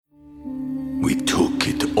We took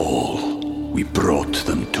it all. We brought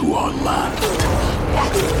them to our land.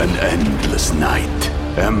 An endless night,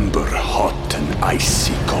 ember hot and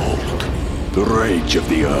icy cold. The rage of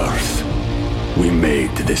the earth. We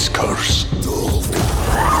made this curse.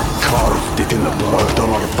 Carved it in the blood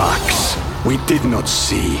on our backs. We did not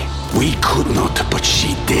see. We could not, but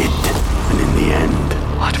she did. And in the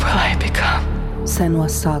end... What will I become?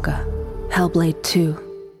 Senua's Saga. Hellblade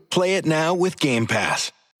 2. Play it now with Game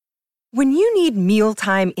Pass. When you need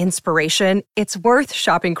mealtime inspiration, it's worth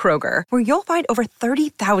shopping Kroger, where you'll find over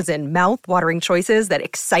 30,000 mouth-watering choices that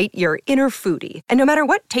excite your inner foodie. And no matter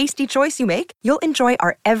what tasty choice you make, you'll enjoy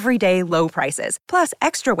our everyday low prices, plus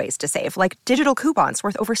extra ways to save, like digital coupons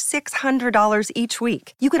worth over $600 each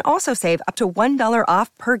week. You can also save up to $1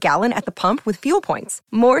 off per gallon at the pump with fuel points.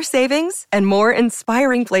 More savings and more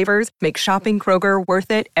inspiring flavors make shopping Kroger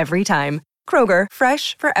worth it every time. Kroger,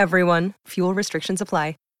 fresh for everyone. Fuel restrictions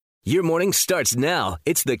apply. Your morning starts now.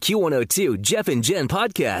 It's the Q102 Jeff and Jen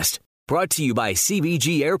podcast, brought to you by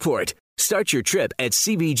CBG Airport. Start your trip at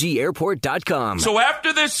CBGAirport.com. So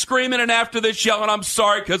after this screaming and after this yelling, I'm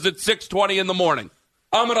sorry because it's 6:20 in the morning.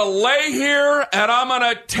 I'm going to lay here and I'm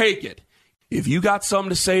going to take it. If you got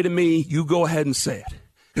something to say to me, you go ahead and say it.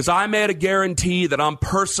 Because I made a guarantee that I'm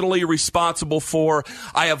personally responsible for.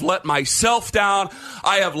 I have let myself down.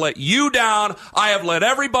 I have let you down. I have let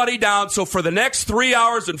everybody down. So for the next 3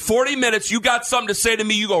 hours and 40 minutes, you got something to say to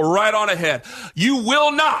me, you go right on ahead. You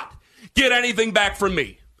will not get anything back from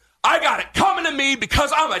me. I got it coming to me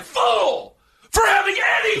because I'm a fool for having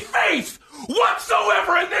any faith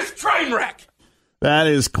whatsoever in this train wreck. That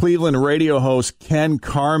is Cleveland radio host Ken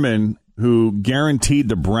Carman, who guaranteed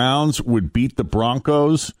the Browns would beat the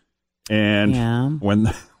Broncos. And when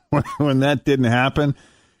that didn't happen,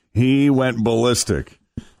 he went ballistic.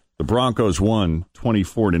 The Broncos won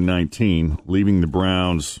 24-19, leaving the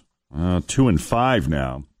Browns 2-5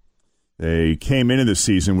 now. They came into the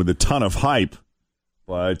season with a ton of hype,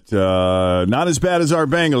 but not as bad as our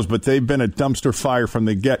Bengals, but they've been a dumpster fire from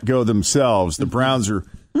the get-go themselves. The Browns are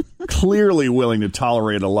clearly willing to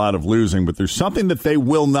tolerate a lot of losing, but there's something that they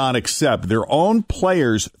will not accept. Their own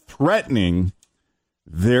players threatening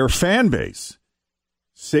their fan base.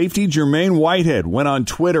 Safety Jermaine Whitehead went on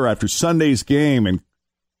Twitter after Sunday's game and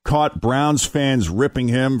caught Browns fans ripping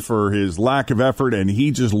him for his lack of effort, and he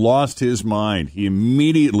just lost his mind. He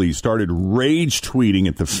immediately started rage tweeting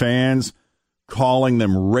at the fans, calling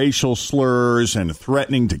them racial slurs and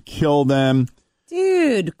threatening to kill them.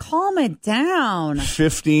 Dude, calm it down.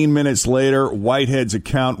 15 minutes later, Whitehead's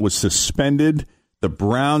account was suspended. The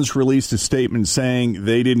Browns released a statement saying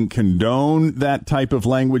they didn't condone that type of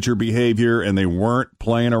language or behavior, and they weren't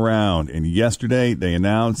playing around. And yesterday, they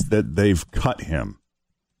announced that they've cut him.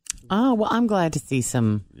 Oh, well, I'm glad to see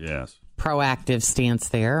some proactive stance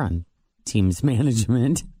there on team's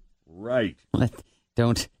management. Right.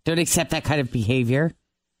 Don't accept that kind of behavior.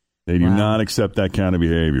 They do not accept that kind of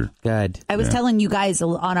behavior. Good. I was telling you guys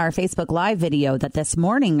on our Facebook Live video that this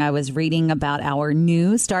morning I was reading about our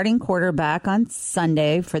new starting quarterback on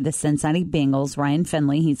Sunday for the Cincinnati Bengals, Ryan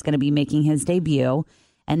Finley. He's going to be making his debut.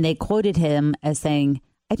 And they quoted him as saying,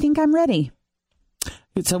 "I think I'm ready."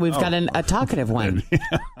 So we've got a talkative one.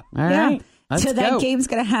 All right. So that game's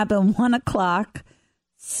going to happen 1 o'clock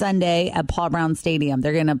Sunday at Paul Brown Stadium.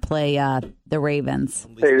 They're going to play the Ravens.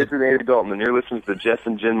 Hey, this is Andy Dalton, and you're listening to the Jeff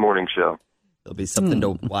and Jen Morning Show. There'll be something to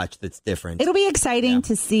watch that's different. It'll be exciting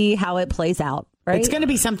to see how it plays out, right? It's going to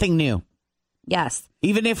be something new. Yes.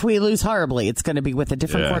 Even if we lose horribly, it's going to be with a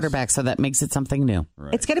different quarterback, so that makes it something new.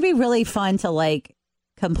 Right. It's going to be really fun to,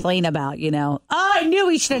 complain about, Oh, I knew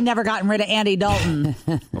we should have never gotten rid of Andy Dalton.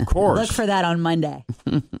 Of course. Look for that on Monday.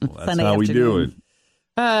 Well, that's how we do it.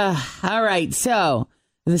 All right, so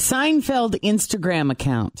the Seinfeld Instagram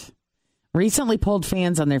account recently polled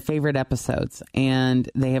fans on their favorite episodes, and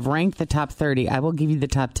they have ranked the top 30. I will give you the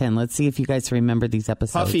top 10. Let's see if you guys remember these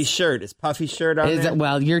episodes. Puffy shirt. Is Puffy shirt on there?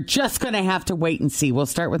 Well, you're just going to have to wait and see. We'll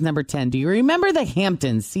start with number 10. Do you remember The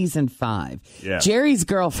Hamptons, season 5? Yeah. Jerry's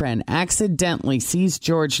girlfriend accidentally sees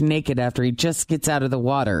George naked after he just gets out of the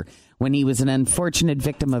water when he was an unfortunate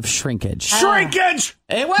victim of shrinkage. Shrinkage!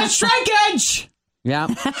 It was shrinkage! Yeah.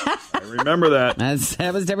 I remember that.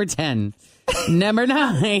 That was number 10. Number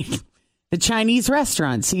 9. The Chinese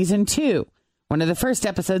Restaurant, Season 2. One of the first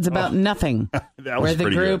episodes about nothing. Where the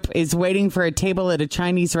group is waiting for a table at a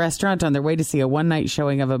Chinese restaurant on their way to see a one-night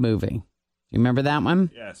showing of a movie. You remember that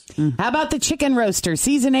one? Yes. How about The Chicken Roaster?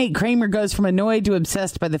 Season 8, Kramer goes from annoyed to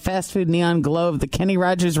obsessed by the fast food neon glow of the Kenny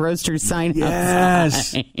Rogers Roasters sign.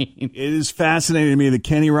 Yes. It is fascinating to me that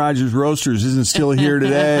Kenny Rogers Roasters isn't still here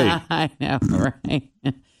today. I know, right?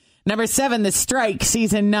 Number 7, The Strike,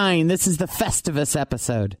 Season 9. This is the Festivus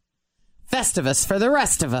episode. Festivus for the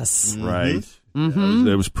rest of us. Right. Mm-hmm.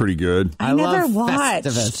 That was pretty good. I never love watched.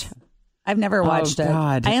 Festivus. I've never watched it.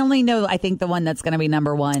 God. I only know, I think, the one that's going to be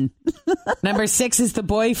number 1. Number 6 is The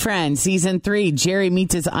Boyfriend, Season 3. Jerry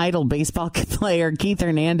meets his idol, baseball player Keith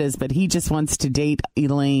Hernandez, but he just wants to date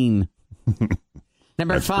Elaine.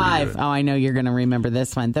 Number 5. Oh, I know you're going to remember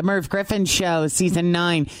this one. The Merv Griffin Show, Season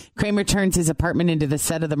 9. Kramer turns his apartment into the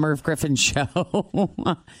set of the Merv Griffin Show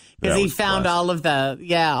because he found all of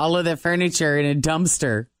the furniture in a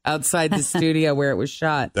dumpster outside the studio where it was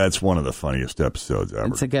shot. That's one of the funniest episodes ever.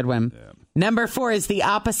 It's a good one. Yeah. Number 4 is The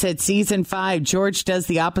Opposite, Season 5. George does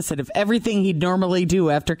the opposite of everything he'd normally do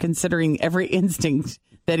after considering every instinct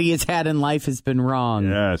that he has had in life has been wrong.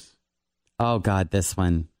 Yes. Oh, God, this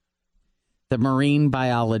one. The Marine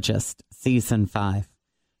Biologist, Season 5.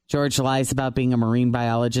 George lies about being a marine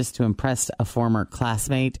biologist to impress a former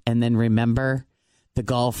classmate, and then remember the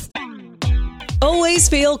golf. Always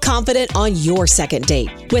feel confident on your second date.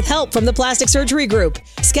 With help from the Plastic Surgery Group.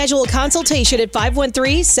 Schedule a consultation at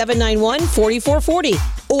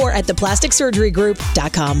 513-791-4440 or at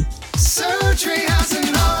theplasticsurgerygroup.com. Surgery has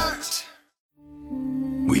an art.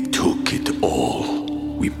 We took it all.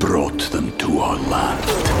 We brought them to our land.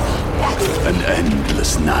 An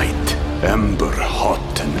endless night, ember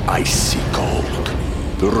hot and icy cold.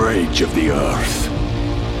 The rage of the earth.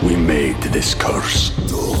 We made this curse.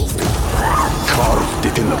 Carved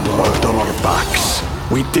it in the blood on our backs.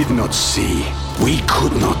 We did not see. We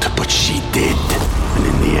could not, but she did. And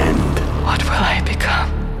in the end, what will I become?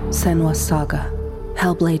 Senua's Saga.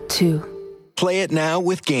 Hellblade 2. Play it now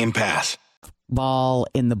with Game Pass. Ball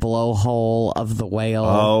in the blowhole of the whale.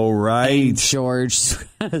 Oh, right. And George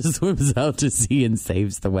swims out to sea and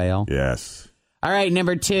saves the whale. Yes. All right,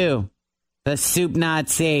 number 2. The Soup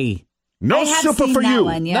Nazi. No super for you.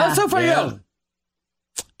 One, yeah. No soup for you.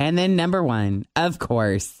 And then number 1, of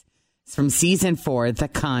course, it's from Season 4, The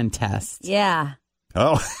Contest. Yeah.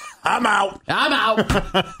 Oh, I'm out.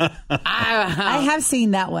 I have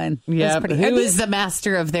seen that one. Yeah. Who is the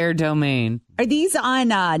master of their domain? Are these on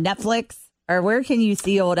Netflix? Or where can you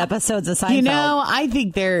see old episodes of Seinfeld? You know, I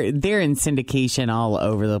think they're in syndication all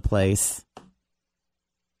over the place.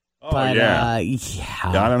 Oh, but, yeah. I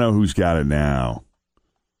don't know who's got it now.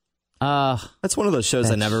 That's one of those shows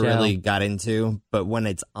I never really got into, but when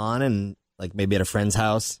it's on and like maybe at a friend's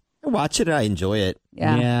house, I watch it and I enjoy it.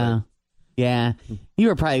 Yeah. You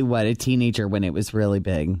were probably, a teenager when it was really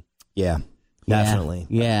big. Yeah, definitely.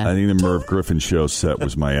 Yeah. I think the Merv Griffin Show set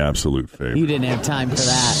was my absolute favorite. You didn't have time for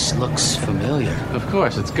that. This looks familiar. Of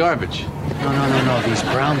course, it's garbage. No. These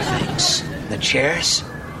brown things. The chairs?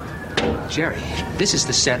 Jerry, this is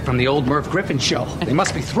the set from the old Merv Griffin Show. They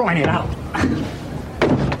must be throwing it out.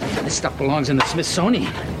 This stuff belongs in the Smithsonian.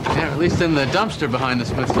 Yeah, at least in the dumpster behind the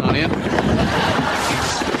Smithsonian.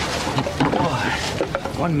 Boy,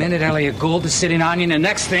 1 minute Elliot Gould is sitting on you, and the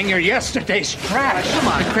next thing you're yesterday's trash. Come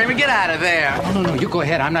on, Kramer, get out of there. No, you go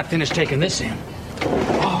ahead. I'm not finished taking this in.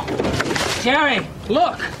 Oh, Jerry,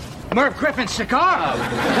 look. Merv Griffin's cigar.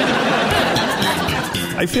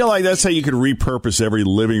 I feel like that's how you could repurpose every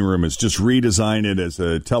living room, is just redesign it as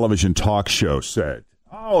a television talk show set.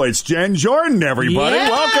 Oh, it's Jen Jordan, everybody.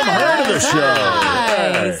 Yes! Welcome her to the show.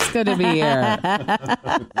 Hi. It's good to be here.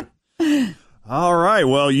 All right.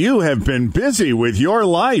 Well, you have been busy with your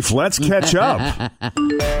life. Let's catch up.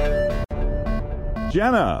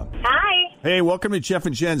 Jenna. Hi. Hey, welcome to Jeff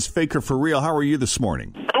and Jen's Faker for Real. How are you this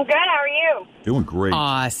morning? I'm good. How are you? Doing great.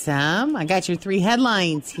 Awesome. I got your 3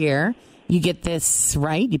 headlines here. You get this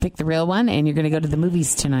right. You pick the real one, and you're going to go to the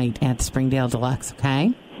movies tonight at the Springdale Deluxe,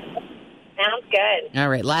 okay? Sounds good. All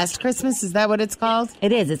right. Last Christmas, is that what it's called?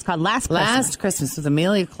 It is. It's called Last Christmas. Last Christmas with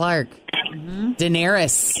Amelia Clark. Mm-hmm.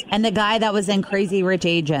 Daenerys. And the guy that was in Crazy Rich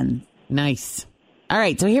Asians. Nice. All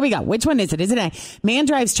right. So here we go. Which one is it? Is it A, man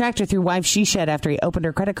drives tractor through wife she shed after he opened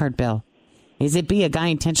her credit card bill? Is it B, a guy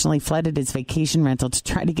intentionally flooded his vacation rental to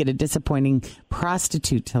try to get a disappointing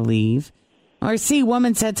prostitute to leave? Or C,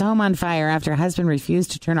 woman sets home on fire after husband refused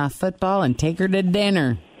to turn off football and take her to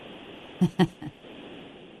dinner?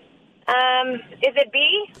 Is it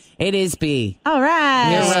B? It is B. All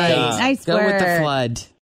right. You're right. Nice Go work. with the flood.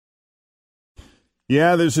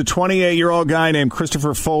 Yeah, there's a 28-year-old guy named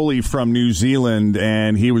Christopher Foley from New Zealand,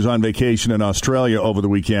 and he was on vacation in Australia over the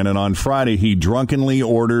weekend. And on Friday, he drunkenly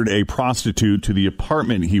ordered a prostitute to the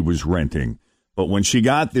apartment he was renting. But when she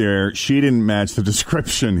got there, she didn't match the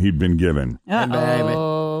description he'd been given.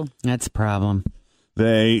 Uh-oh. That's a problem.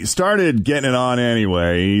 They started getting it on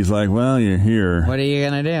anyway. He's like, well, you're here. What are you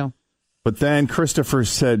going to do? But then Christopher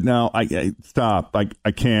said, no, I stop.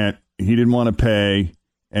 I can't. He didn't want to pay.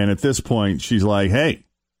 And at this point, she's like, hey,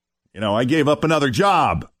 I gave up another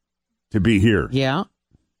job to be here. Yeah.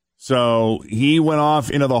 So he went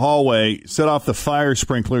off into the hallway, set off the fire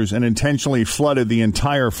sprinklers, and intentionally flooded the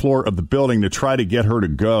entire floor of the building to try to get her to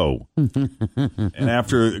go. And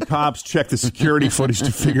after the cops checked the security footage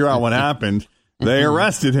to figure out what happened, they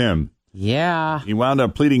arrested him. Yeah. He wound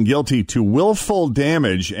up pleading guilty to willful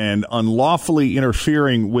damage and unlawfully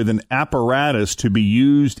interfering with an apparatus to be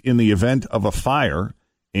used in the event of a fire.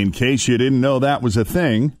 In case you didn't know that was a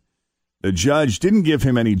thing. The judge didn't give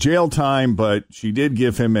him any jail time, but she did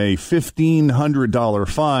give him a $1,500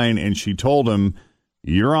 fine, and she told him,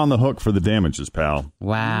 you're on the hook for the damages, pal.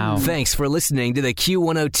 Wow. Thanks for listening to the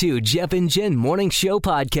Q102 Jeff and Jen Morning Show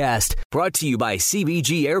podcast, brought to you by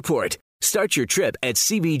CBG Airport. Start your trip at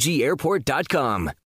CBGAirport.com.